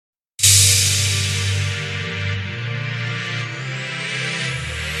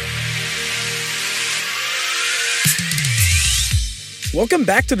Welcome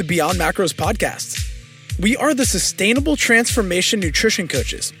back to the Beyond Macros podcast. We are the Sustainable Transformation Nutrition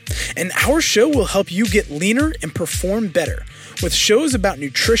Coaches, and our show will help you get leaner and perform better with shows about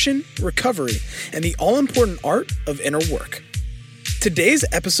nutrition, recovery, and the all-important art of inner work. Today's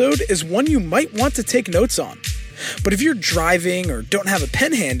episode is one you might want to take notes on, but if you're driving or don't have a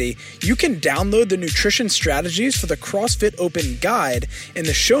pen handy, you can download the nutrition strategies for the CrossFit Open guide in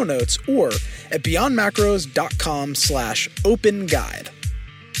the show notes or at beyondmacros.com/open guide.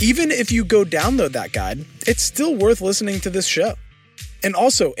 Even if you go download that guide, it's still worth listening to this show. And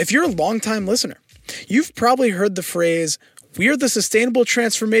also, if you're a longtime listener, you've probably heard the phrase, "We are the Sustainable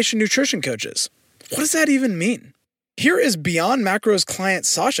Transformation Nutrition Coaches." What does that even mean? Here is Beyond Macros client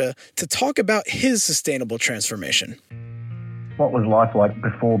Sasha to talk about his sustainable transformation. What was life like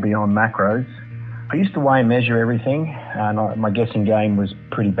before Beyond Macros? I used to weigh and measure everything, and my guessing game was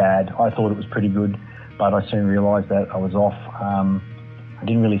pretty bad. I thought it was pretty good, but I soon realised that I was off. I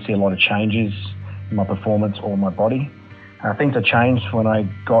didn't really see a lot of changes in my performance or my body. Things that changed when I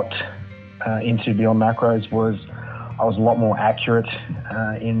got into Beyond Macros was I was a lot more accurate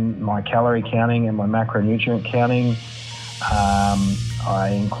in my calorie counting and my macronutrient counting. I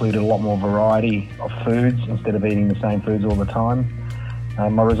included a lot more variety of foods instead of eating the same foods all the time.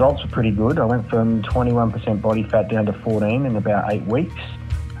 My results were pretty good. I went from 21% body fat down to 14 in about 8 weeks.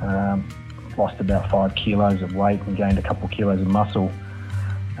 Lost about 5 kilos of weight and gained a couple of kilos of muscle.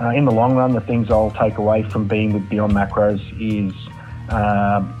 In the long run, the things I'll take away from being with Beyond Macros is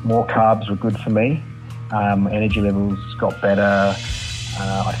more carbs were good for me. Energy levels got better.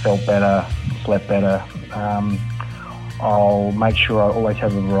 I felt better, slept better. I'll make sure I always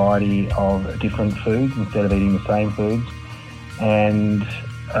have a variety of different foods instead of eating the same foods. And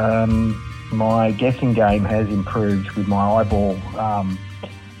my guessing game has improved with my eyeball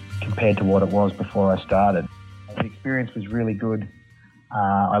compared to what it was before I started. The experience was really good.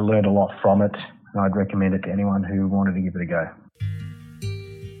 I learned a lot from it, and I'd recommend it to anyone who wanted to give it a go.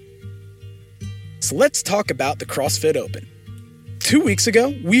 So let's talk about the CrossFit Open. 2 weeks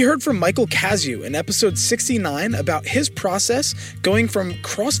ago, we heard from Michael Kaziu in episode 69 about his process going from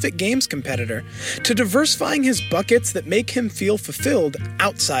CrossFit Games competitor to diversifying his buckets that make him feel fulfilled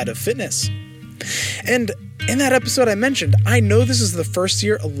outside of fitness. And in that episode I mentioned, I know this is the first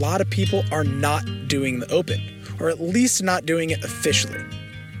year a lot of people are not doing the Open, or at least not doing it officially.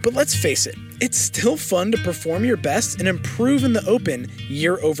 But let's face it, it's still fun to perform your best and improve in the Open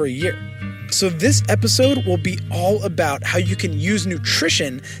year over year. So this episode will be all about how you can use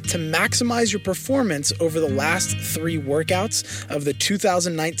nutrition to maximize your performance over the last 3 workouts of the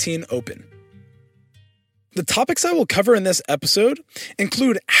 2019 Open. The topics I will cover in this episode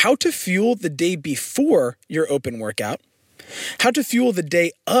include how to fuel the day before your Open workout, how to fuel the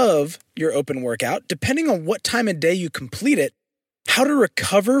day of your Open workout, depending on what time of day you complete it, how to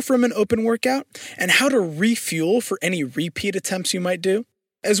recover from an Open workout, and how to refuel for any repeat attempts you might do,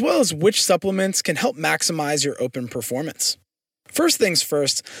 as well as which supplements can help maximize your Open performance. First things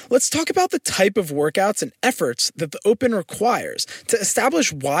first, let's talk about the type of workouts and efforts that the Open requires to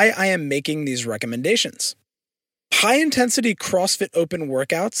establish why I am making these recommendations. High-intensity CrossFit Open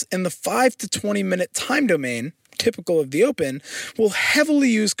workouts in the 5 to 20-minute time domain, typical of the Open, will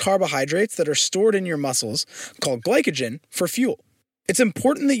heavily use carbohydrates that are stored in your muscles, called glycogen, for fuel. It's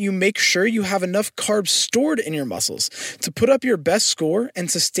important that you make sure you have enough carbs stored in your muscles to put up your best score and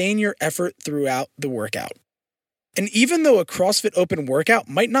sustain your effort throughout the workout. And even though a CrossFit Open workout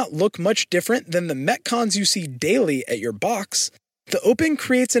might not look much different than the Metcons you see daily at your box, the Open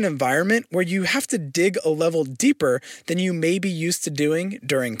creates an environment where you have to dig a level deeper than you may be used to doing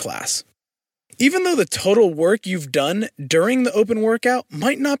during class. Even though the total work you've done during the Open workout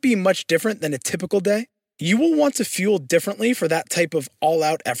might not be much different than a typical day, you will want to fuel differently for that type of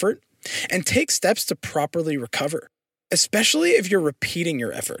all-out effort and take steps to properly recover, especially if you're repeating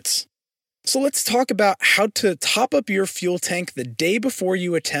your efforts. So let's talk about how to top up your fuel tank the day before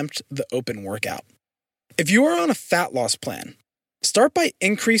you attempt the Open workout. If you are on a fat loss plan, start by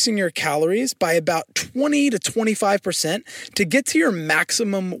increasing your calories by about 20 to 25% to get to your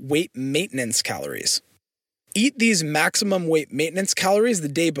maximum weight maintenance calories. Eat these maximum weight maintenance calories the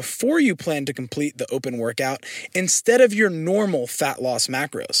day before you plan to complete the Open workout instead of your normal fat loss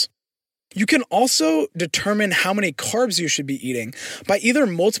macros. You can also determine how many carbs you should be eating by either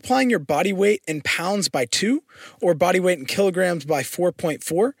multiplying your body weight in pounds by 2 or body weight in kilograms by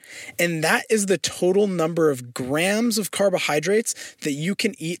 4.4, and that is the total number of grams of carbohydrates that you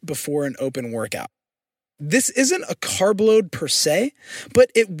can eat before an Open workout. This isn't a carb load per se,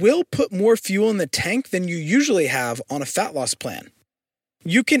 but it will put more fuel in the tank than you usually have on a fat loss plan.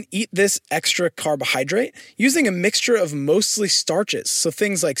 You can eat this extra carbohydrate using a mixture of mostly starches, so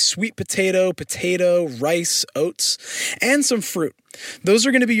things like sweet potato, rice, oats, and some fruit. Those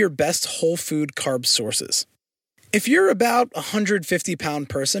are going to be your best whole food carb sources. If you're about a 150-pound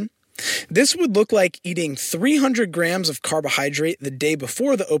person, this would look like eating 300 grams of carbohydrate the day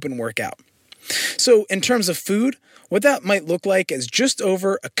before the open workout. So in terms of food, what that might look like is just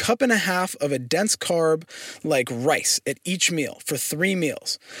over a cup and a half of a dense carb like rice at each meal for 3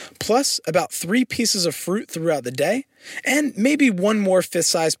 meals, plus about 3 pieces of fruit throughout the day, and maybe one more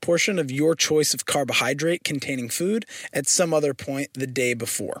fist-sized portion of your choice of carbohydrate containing food at some other point the day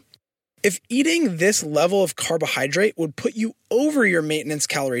before. If eating this level of carbohydrate would put you over your maintenance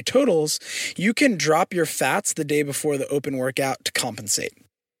calorie totals, you can drop your fats the day before the open workout to compensate.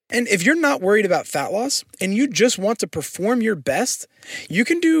 And if you're not worried about fat loss and you just want to perform your best, you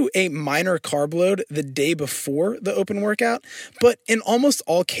can do a minor carb load the day before the open workout, but in almost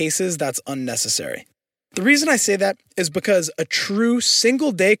all cases, that's unnecessary. The reason I say that is because a true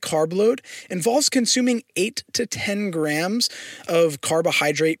single-day carb load involves consuming 8 to 10 grams of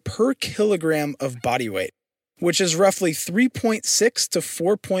carbohydrate per kilogram of body weight, which is roughly 3.6 to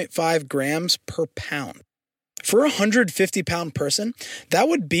 4.5 grams per pound. For a 150-pound person, that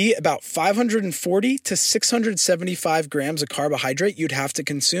would be about 540 to 675 grams of carbohydrate you'd have to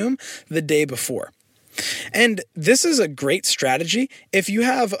consume the day before. And this is a great strategy if you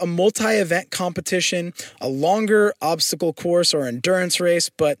have a multi-event competition, a longer obstacle course or endurance race,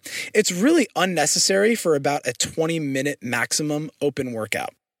 but it's really unnecessary for about a 20-minute maximum open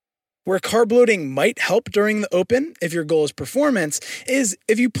workout. Where carb loading might help during the open, if your goal is performance, is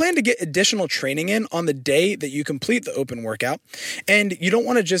if you plan to get additional training in on the day that you complete the open workout, and you don't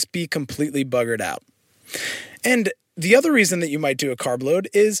want to just be completely buggered out. And the other reason that you might do a carb load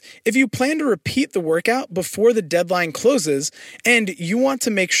is if you plan to repeat the workout before the deadline closes, and you want to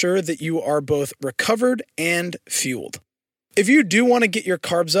make sure that you are both recovered and fueled. If you do want to get your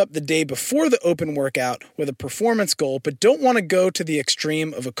carbs up the day before the open workout with a performance goal, but don't want to go to the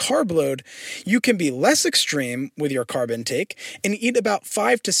extreme of a carb load, you can be less extreme with your carb intake and eat about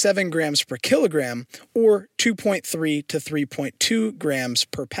 5 to 7 grams per kilogram or 2.3 to 3.2 grams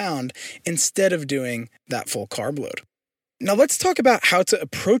per pound instead of doing that full carb load. Now let's talk about how to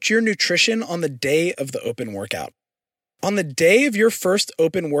approach your nutrition on the day of the open workout. On the day of your first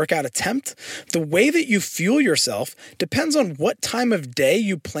open workout attempt, the way that you fuel yourself depends on what time of day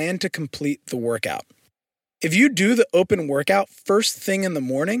you plan to complete the workout. If you do the open workout first thing in the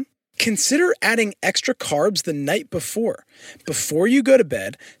morning, consider adding extra carbs the night before you go to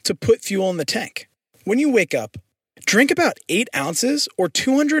bed to put fuel in the tank. When you wake up, drink about 8 ounces or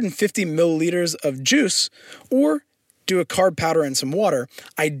 250 milliliters of juice or do a carb powder and some water,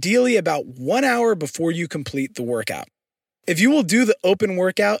 ideally about 1 hour before you complete the workout. If you will do the open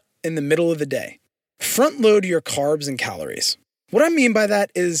workout in the middle of the day, front load your carbs and calories. What I mean by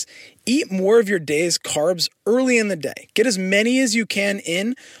that is eat more of your day's carbs early in the day. Get as many as you can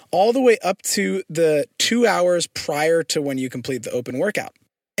in all the way up to the 2 hours prior to when you complete the open workout.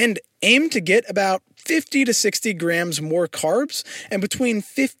 And aim to get about 50 to 60 grams more carbs and between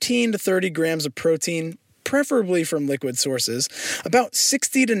 15 to 30 grams of protein, preferably from liquid sources, about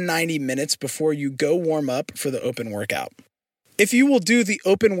 60 to 90 minutes before you go warm up for the open workout. If you will do the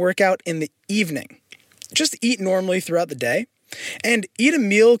open workout in the evening, just eat normally throughout the day and eat a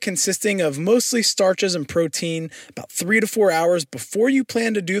meal consisting of mostly starches and protein about 3 to 4 hours before you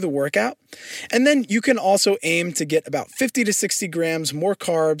plan to do the workout. And then you can also aim to get about 50 to 60 grams more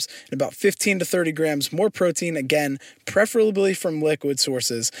carbs and about 15 to 30 grams more protein, again, preferably from liquid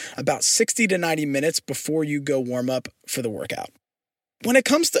sources, about 60 to 90 minutes before you go warm up for the workout. When it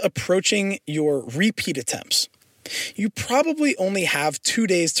comes to approaching your repeat attempts, you probably only have 2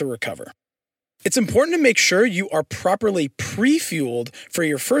 days to recover. It's important to make sure you are properly pre-fueled for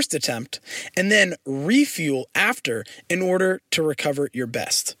your first attempt and then refuel after in order to recover your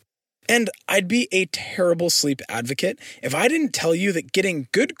best. And I'd be a terrible sleep advocate if I didn't tell you that getting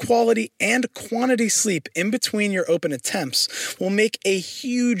good quality and quantity sleep in between your open attempts will make a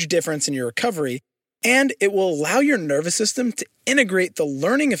huge difference in your recovery, and it will allow your nervous system to integrate the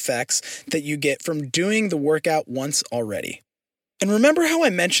learning effects that you get from doing the workout once already. And remember how I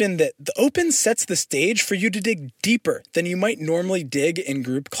mentioned that the open sets the stage for you to dig deeper than you might normally dig in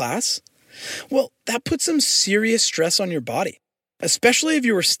group class? Well, that puts some serious stress on your body, especially if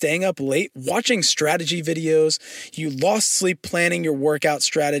you were staying up late watching strategy videos, you lost sleep planning your workout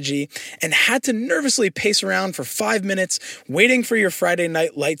strategy, and had to nervously pace around for 5 minutes waiting for your Friday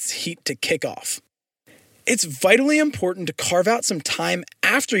night lights heat to kick off. It's vitally important to carve out some time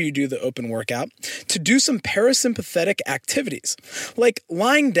after you do the open workout to do some parasympathetic activities, like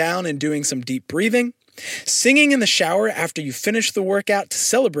lying down and doing some deep breathing, singing in the shower after you finish the workout to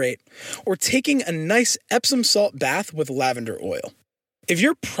celebrate, or taking a nice Epsom salt bath with lavender oil. If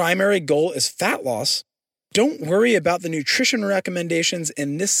your primary goal is fat loss, don't worry about the nutrition recommendations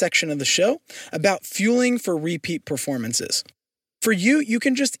in this section of the show about fueling for repeat performances. For you, you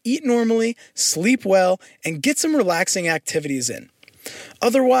can just eat normally, sleep well, and get some relaxing activities in.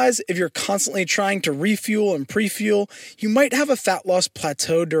 Otherwise, if you're constantly trying to refuel and pre-fuel, you might have a fat loss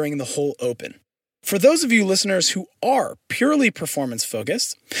plateau during the whole open. For those of you listeners who are purely performance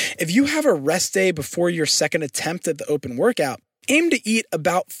focused, if you have a rest day before your second attempt at the open workout, aim to eat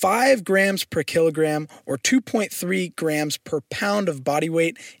about 5 grams per kilogram or 2.3 grams per pound of body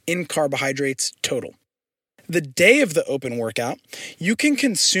weight in carbohydrates total. The day of the open workout, you can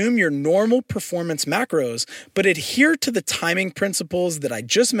consume your normal performance macros, but adhere to the timing principles that I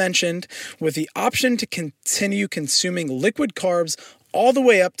just mentioned with the option to continue consuming liquid carbs all the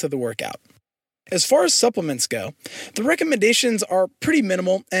way up to the workout. As far as supplements go, the recommendations are pretty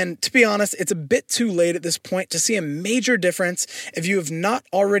minimal, and to be honest, it's a bit too late at this point to see a major difference if you have not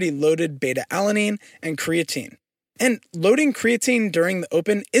already loaded beta-alanine and creatine. And loading creatine during the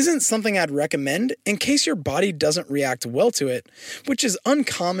open isn't something I'd recommend in case your body doesn't react well to it, which is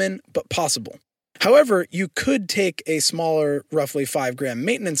uncommon but possible. However, you could take a smaller, roughly 5-gram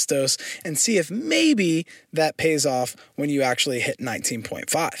maintenance dose and see if maybe that pays off when you actually hit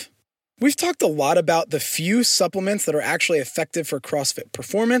 19.5. We've talked a lot about the few supplements that are actually effective for CrossFit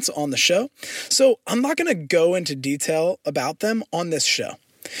performance on the show, so I'm not going to go into detail about them on this show.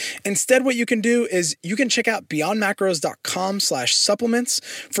 Instead, what you can do is you can check out beyondmacros.com/supplements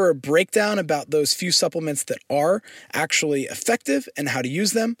for a breakdown about those few supplements that are actually effective and how to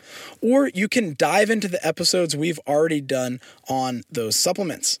use them, or you can dive into the episodes we've already done on those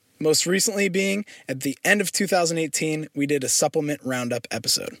supplements. Most recently being at the end of 2018, we did a supplement roundup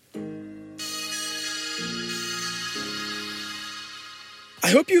episode. I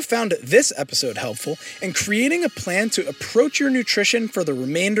hope you found this episode helpful in creating a plan to approach your nutrition for the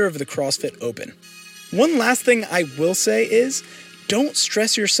remainder of the CrossFit Open. One last thing I will say is, don't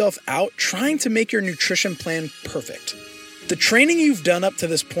stress yourself out trying to make your nutrition plan perfect. The training you've done up to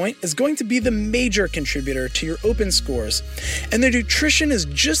this point is going to be the major contributor to your open scores, and the nutrition is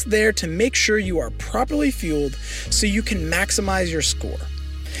just there to make sure you are properly fueled so you can maximize your score.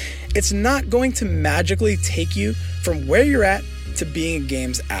 It's not going to magically take you from where you're at to being a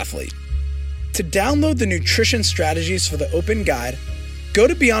games athlete. To download the nutrition strategies for the Open Guide, go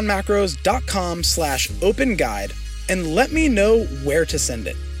to beyondmacros.com/open guide and let me know where to send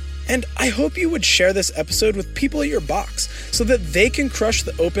it. And I hope you would share this episode with people at your box so that they can crush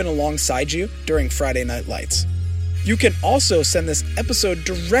the Open alongside you during Friday Night Lights. You can also send this episode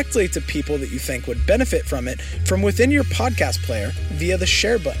directly to people that you think would benefit from it from within your podcast player via the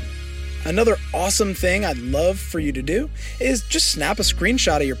share button. Another awesome thing I'd love for you to do is just snap a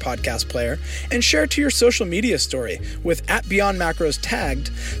screenshot of your podcast player and share it to your social media story with @BeyondMacros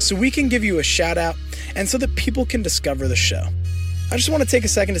tagged so we can give you a shout out and so that people can discover the show. I just want to take a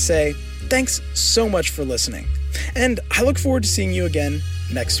second to say thanks so much for listening, and I look forward to seeing you again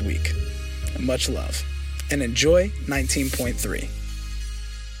next week. Much love, and enjoy 19.3.